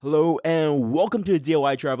Hello and welcome to the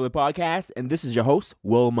DIY Traveler Podcast, and this is your host,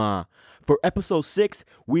 Wilma. For episode 6,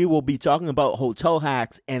 we will be talking about hotel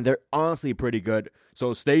hacks, and they're honestly pretty good,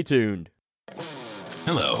 so stay tuned.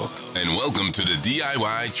 Hello, and welcome to the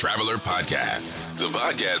DIY Traveler Podcast, the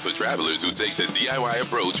podcast for travelers who takes a DIY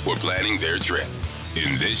approach for planning their trip.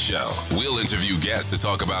 In this show, we'll interview guests to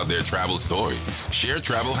talk about their travel stories, share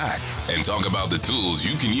travel hacks, and talk about the tools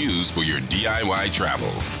you can use for your DIY travel.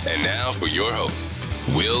 And now for your host,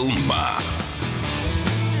 Wilma.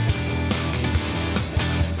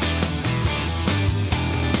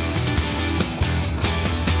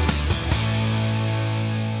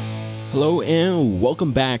 Hello and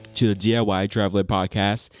welcome back to the DIY Traveler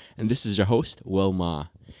Podcast, and this is your host,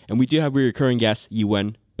 Wilma. And we do have a recurring guest,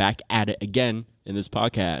 Yuen, back at it again in this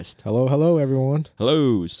podcast. Hello, everyone.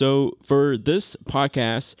 Hello. So for this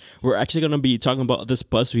podcast, we're actually going to be talking about this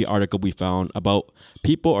BuzzFeed article we found about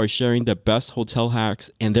people are sharing the best hotel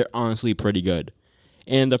hacks, and they're honestly pretty good.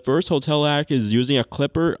 And the first hotel hack is using a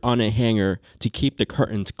clipper on a hanger to keep the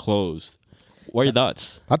curtains closed. What are your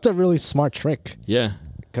thoughts? That's a really smart trick Yeah.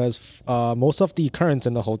 because most of the curtains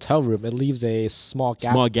in the hotel room, it leaves a small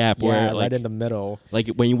gap. Yeah, where, right in the middle. Like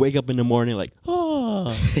when you wake up in the morning, like,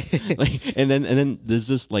 oh, and then there's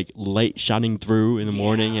this like light shining through in the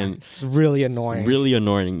morning, and It's really annoying. really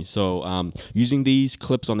annoying. So using these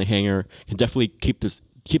clips on the hanger can definitely keep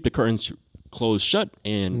the curtains closed shut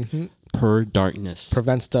and per darkness.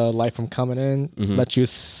 Prevents the light from coming in, lets you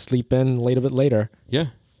sleep in a little bit later. Yeah.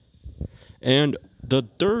 And the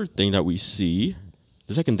third thing that we see,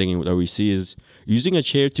 the second thing that we see is using a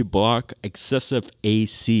chair to block excessive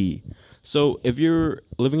AC. So if you're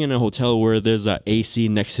living in a hotel where there's an AC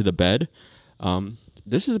next to the bed,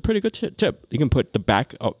 this is a pretty good tip. You can put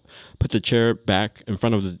the chair back in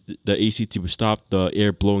front of the AC to stop the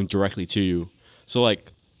air blowing directly to you. So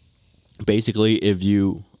like basically if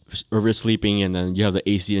you're sleeping and then you have the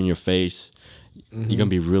AC in your face, you're going to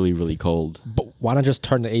be really, really cold. But why not just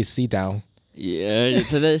turn the AC down? Yeah,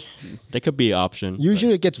 that could be an option.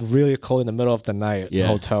 Usually it gets really cold in the middle of the night in Yeah.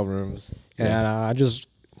 hotel rooms. And Yeah. I just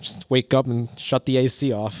wake up and shut the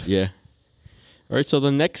AC off. Yeah. All right, so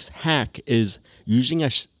the next hack is using a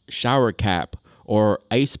shower cap or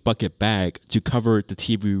ice bucket bag to cover the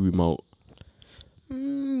TV remote.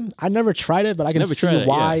 I never tried it, but I can Never see tried it,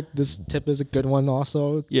 why yeah. this tip is a good one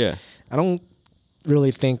also. Yeah, I don't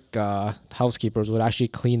really think housekeepers would actually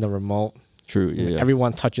clean the remote. true. Yeah,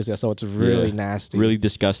 Everyone touches it, so it's really Yeah. nasty. really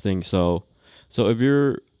disgusting. So if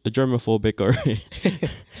you're a germophobic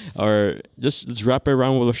or just wrap it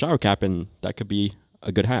around with a shower cap, and that could be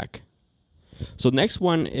a good hack. So next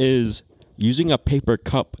one is using a paper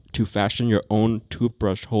cup to fashion your own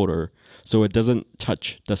toothbrush holder so it doesn't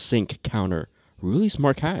touch the sink counter. Really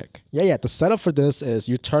smart hack. Yeah. The setup for this is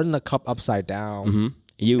you turn the cup upside down.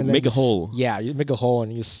 You and then make a s- hole. Yeah, you make a hole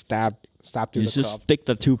and you stab through You the just cup. stick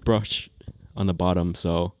the toothbrush on the bottom.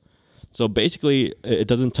 So basically, it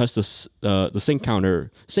doesn't touch the sink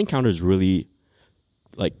counter. Sink counter is really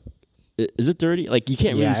like, is it dirty? Like you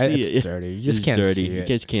can't Yeah, really see it's it. dirty. You just It's can't dirty. see You it.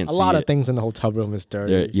 just can't A see lot it. of things in the hotel room is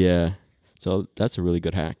dirty. Yeah. So that's a really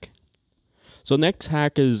good hack. So next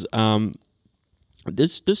hack is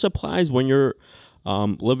this applies when you're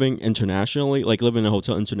living internationally, like living in a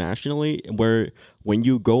hotel internationally, where when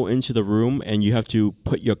you go into the room and you have to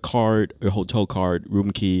put your hotel card,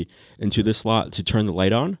 room key into this slot to turn the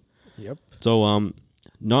light on. Yep. So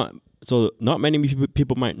not many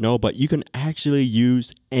people might know, but you can actually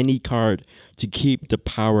use any card to keep the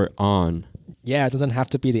power on. Yeah, it doesn't have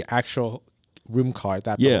to be the actual room card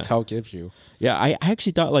that the Yeah. hotel gives you. Yeah, I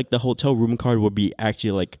actually thought like the hotel room card would be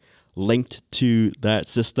actually like linked to that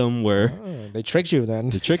system where Oh, they tricked you then.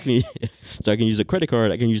 they tricked me. So I can use a credit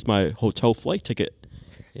card, I can use my hotel flight ticket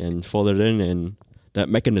and fold it in, and that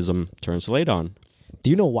mechanism turns the light on. Do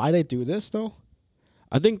you know why they do this though?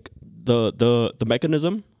 I think the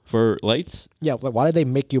mechanism for lights, Yeah, like, why did they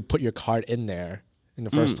make you put your card in there in the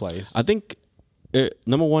first place? I think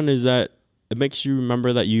number one is that it makes you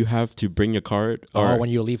remember that you have to bring your card or when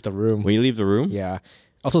you leave the room. when you leave the room. Yeah.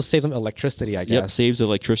 Also saves them electricity, I guess. Yep, saves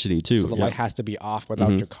electricity too. So the Yep. light has to be off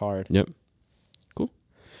without your card. Yep. Cool.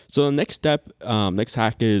 So the next step, next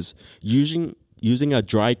hack is using a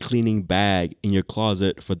dry cleaning bag in your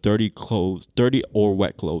closet for dirty or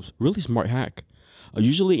wet clothes. Really smart hack.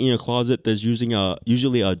 Usually in your closet, there's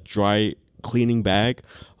usually a dry cleaning bag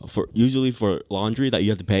for laundry that you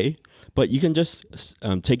have to pay. But you can just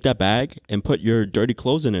take that bag and put your dirty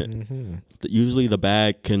clothes in it. Usually the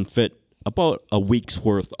bag can fit about a week's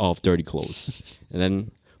worth of dirty clothes. And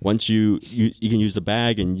then once you can use the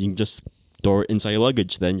bag and you can just store it inside your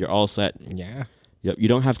luggage, then you're all set. Yeah. Yep. You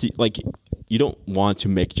don't have to like. You don't want to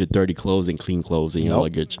mix your dirty clothes and clean clothes in your Nope.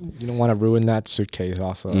 luggage. You don't want to ruin that suitcase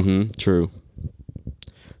also. Mm-hmm. True.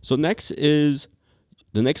 So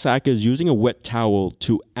the next hack is using a wet towel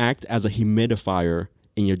to act as a humidifier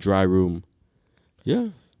in your dry room. Yeah.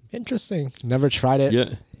 Interesting. Never tried it.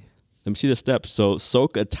 Yeah. Let me see the steps. So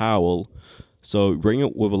soak a towel. So bring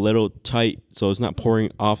it with a little tight so it's not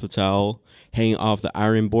pouring off the towel. Hang off the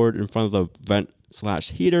iron board in front of the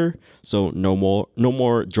vent/heater. So no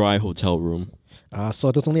more dry hotel room.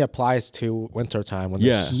 So this only applies to wintertime when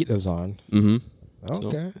Yeah. the heat is on. Mm-hmm.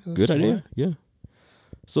 Okay. that's Good smart. idea. Yeah.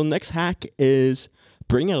 So next hack is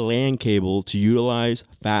bring a LAN cable to utilize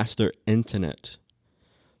faster internet.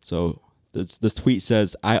 So this tweet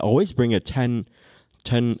says, I always bring a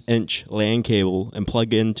 10-inch LAN cable and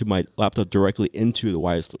plug into my laptop directly into the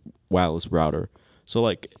wireless router. So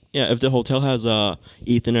like, yeah, if the hotel has a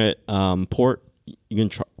Ethernet port, you can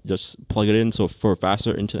just plug it in. So for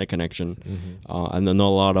faster internet connection, and I know a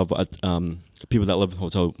lot of people that live in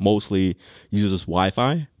hotel mostly uses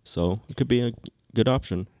Wi-Fi, so it could be a good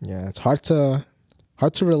option. Yeah, it's hard to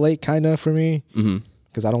relate kind of for me Mm-hmm.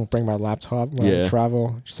 because I don't bring my laptop when Yeah. I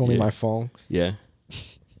travel. Just only Yeah. my phone. Yeah.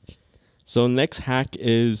 So next hack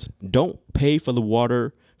is don't pay for the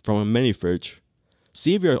water from a mini fridge.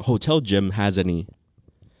 See if your hotel gym has any.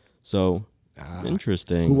 So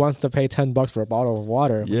interesting. Who wants to pay $10 for a bottle of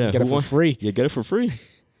water? when you Yeah, get it who for want- free. You get it for free.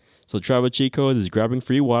 So Travel Cheat Code is grabbing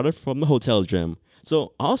free water from the hotel gym.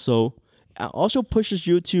 So also pushes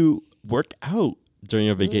you to work out during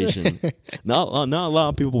your vacation. not a lot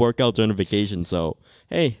of people work out during a vacation. So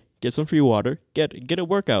hey, get some free water. Get a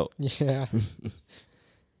workout. Yeah.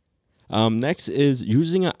 Next is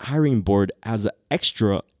using an ironing board as an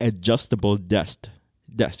extra adjustable desk.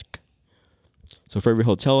 So for every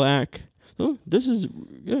hotel hack, this is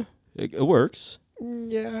it works.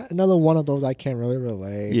 Yeah, another one of those I can't really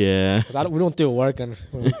relate. Yeah. 'Cause we don't do work when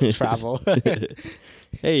we travel.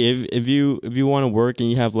 Hey, if you want to work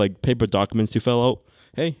and you have like paper documents to fill out,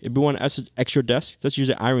 hey, if you want an extra desk, just use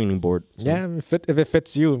an ironing board. So, Yeah, if it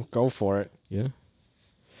fits you, go for it. yeah.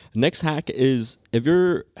 Next hack is if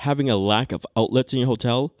you're having a lack of outlets in your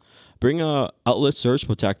hotel, bring a outlet surge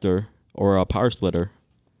protector or a power splitter.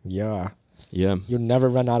 Yeah. Yeah. You'll never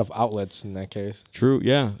run out of outlets in that case. True,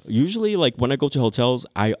 yeah. Usually, like, when I go to hotels,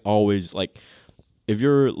 I always, like, if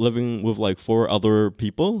you're living with, like, 4 other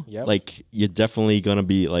people, Yep. like, you're definitely gonna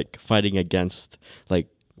be, like, fighting against, like,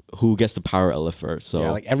 who gets the power outlet first. So,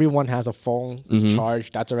 Yeah, like everyone has a phone to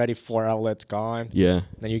charge. That's already 4 outlets gone. yeah,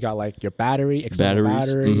 Then you got like your battery, external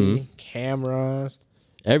Batteries, battery, cameras.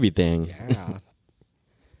 everything. Yeah.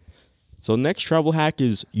 So, next travel hack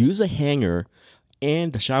is use a hanger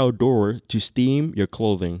and the shower door to steam your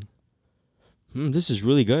clothing. This is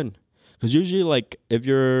really good. Because usually, like, if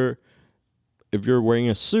you're wearing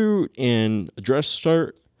a suit and a dress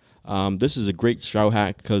shirt, this is a great shower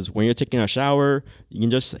hack because when you're taking a shower, you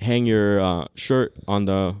can just hang your shirt on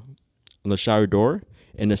the shower door,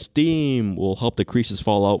 and the steam will help the creases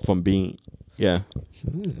fall out from being like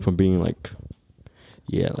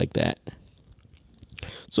that.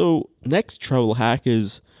 So next travel hack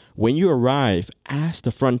is when you arrive, ask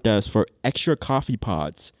the front desk for extra coffee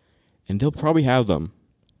pods, and they'll probably have them.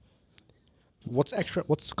 What's extra?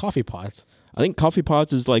 What's coffee pots? I think coffee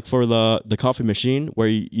pods is like for the coffee machine where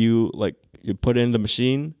you put in the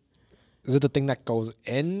machine. Is it the thing that goes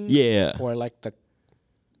in? Yeah. Or like the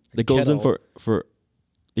It goes in kettle? for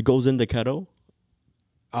it goes in the kettle.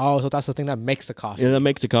 Oh, so that's the thing that makes the coffee. Yeah, that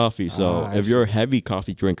makes the coffee. So I if you're a see. heavy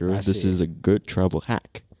coffee drinker, I this see. is a good travel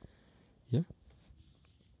hack. Yeah.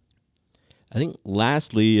 I think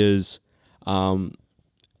lastly is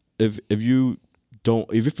if you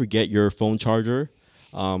forget your phone charger,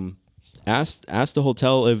 ask the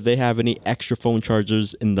hotel if they have any extra phone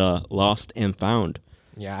chargers in the lost and found.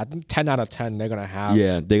 Yeah, I think 10 out of 10 they're gonna have.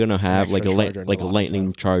 Yeah, they're gonna have like extra charger in the a lost lightning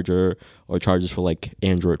and charger or chargers for like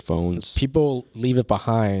Android phones. People leave it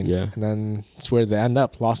behind. Yeah. And then it's where they end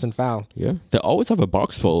up, lost and found. Yeah, they always have a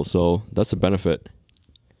box full, so that's a benefit.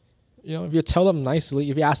 You know, if you tell them nicely,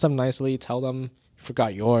 if you ask them nicely, tell them you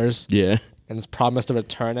forgot yours Yeah, and it's promised to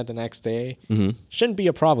return it the next day, mm-hmm. shouldn't be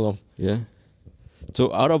a problem. Yeah.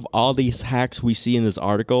 So out of all these hacks we see in this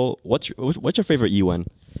article, what's your favorite UN?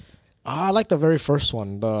 I like the very first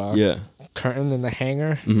one, the Yeah. curtain in the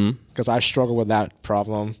hanger, Mm-hmm. because I struggle with that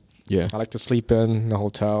problem. Yeah. I like to sleep in the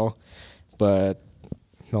hotel, but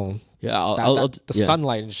no, Yeah. the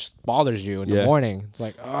sunlight just bothers you in Yeah. the morning. It's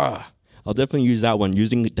like, ugh. I'll definitely use that one,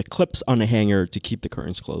 using the clips on the hanger to keep the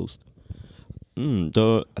curtains closed.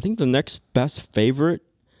 I think the next best favorite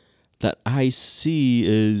that I see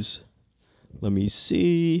is, let me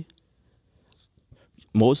see.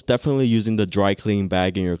 most definitely using the dry clean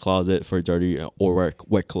bag in your closet for dirty or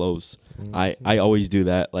wet clothes. I always do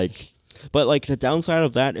that. Like, but like the downside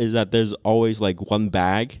of that is that there's always like one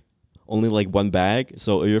bag. Only like one bag,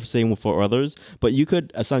 so you're saying for others, but you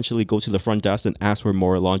could essentially go to the front desk and ask for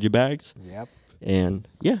more laundry bags. Yep. And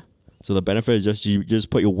yeah, so the benefit is just you just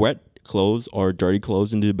put your wet clothes or dirty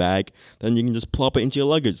clothes into the bag, then you can just plop it into your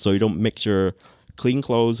luggage, so you don't mix your clean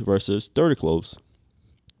clothes versus dirty clothes.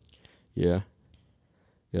 Yeah.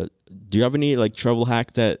 Do you have any like travel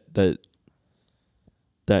hack that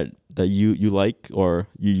you like or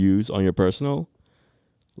you use on your personal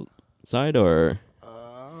side, or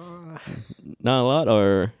not a lot,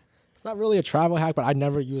 or It's not really a travel hack, but I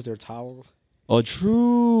never use their towels. oh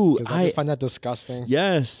true, Because I just find that disgusting.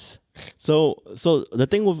 yes. So the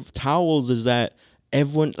thing with towels is that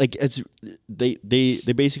everyone like they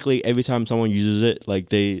basically every time someone uses it, like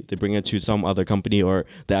they bring it to some other company or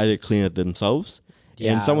they either clean it themselves.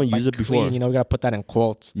 And someone by used it before. clean, you gotta put that in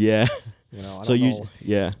quotes. Yeah. I So don't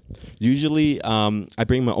know. usually I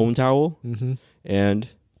bring my own towel, and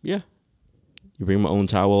yeah, you bring my own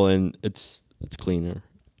towel and it's cleaner.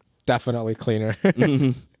 Definitely cleaner.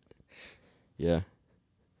 Yeah.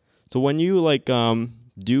 So when you like do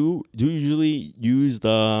you usually use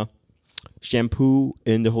the shampoo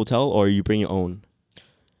in the hotel, or you bring your own?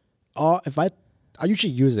 If I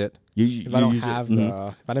usually use it if I don't have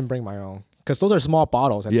if I didn't bring my own, because those are small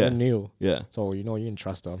bottles and Yeah. they're new. Yeah. So you can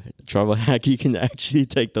trust them. Travel hack, you can actually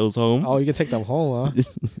take those home. Oh, you can take them home, huh?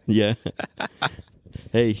 Yeah.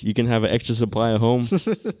 Hey, you can have an extra supply at home.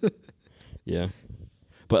 Yeah.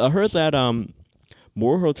 But I heard that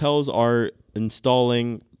more hotels are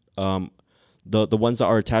installing the ones that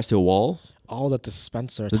are attached to a wall. Oh, the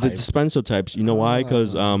dispenser The type. dispenser types. You know why?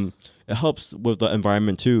 Because it helps with the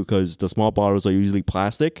environment too. Because the small bottles are usually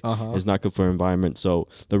plastic. It's not good for the environment. So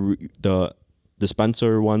the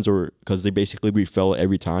dispenser ones are, because they basically refill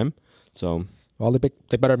every time. So. Well,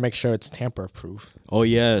 they better make sure it's tamper-proof. Oh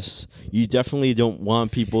yes, you definitely don't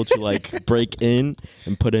want people to like break in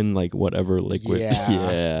and put in like whatever liquid. Yeah.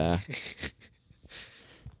 Yeah.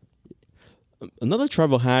 Another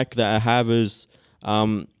travel hack that I have is,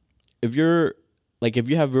 if you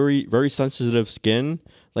have very very sensitive skin,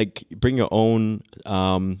 like bring your own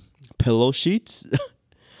pillow sheets,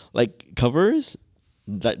 like covers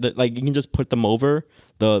that like you can just put them over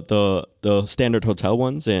the standard hotel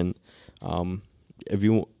ones, and if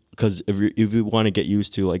you want to get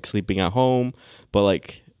used to like sleeping at home, but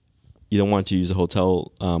like you don't want to use a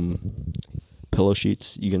hotel pillow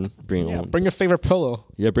sheets, you can bring your own. Bring your favorite pillow.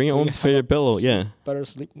 Yeah, bring your So own you have favorite pillow. Yeah, Better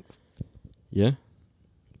sleep. yeah.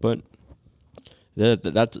 But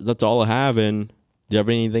that's all I have. And do you have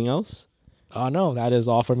anything else? No, that is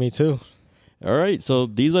all for me too. All right, so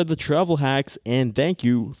these are the travel hacks, and thank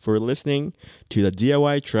you for listening to the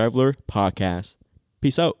DIY Traveler podcast.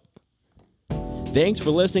 Peace out. Thanks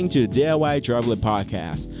for listening to the DIY Traveler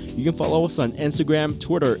podcast. You can follow us on Instagram,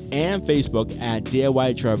 Twitter, and Facebook at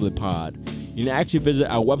DIY Traveler Pod. You can actually visit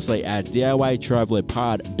our website at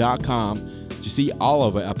DIYTravelerPod.com to see all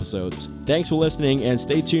of our episodes. Thanks for listening, and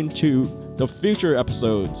stay tuned to the future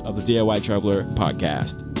episodes of the DIY Traveler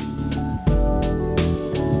podcast.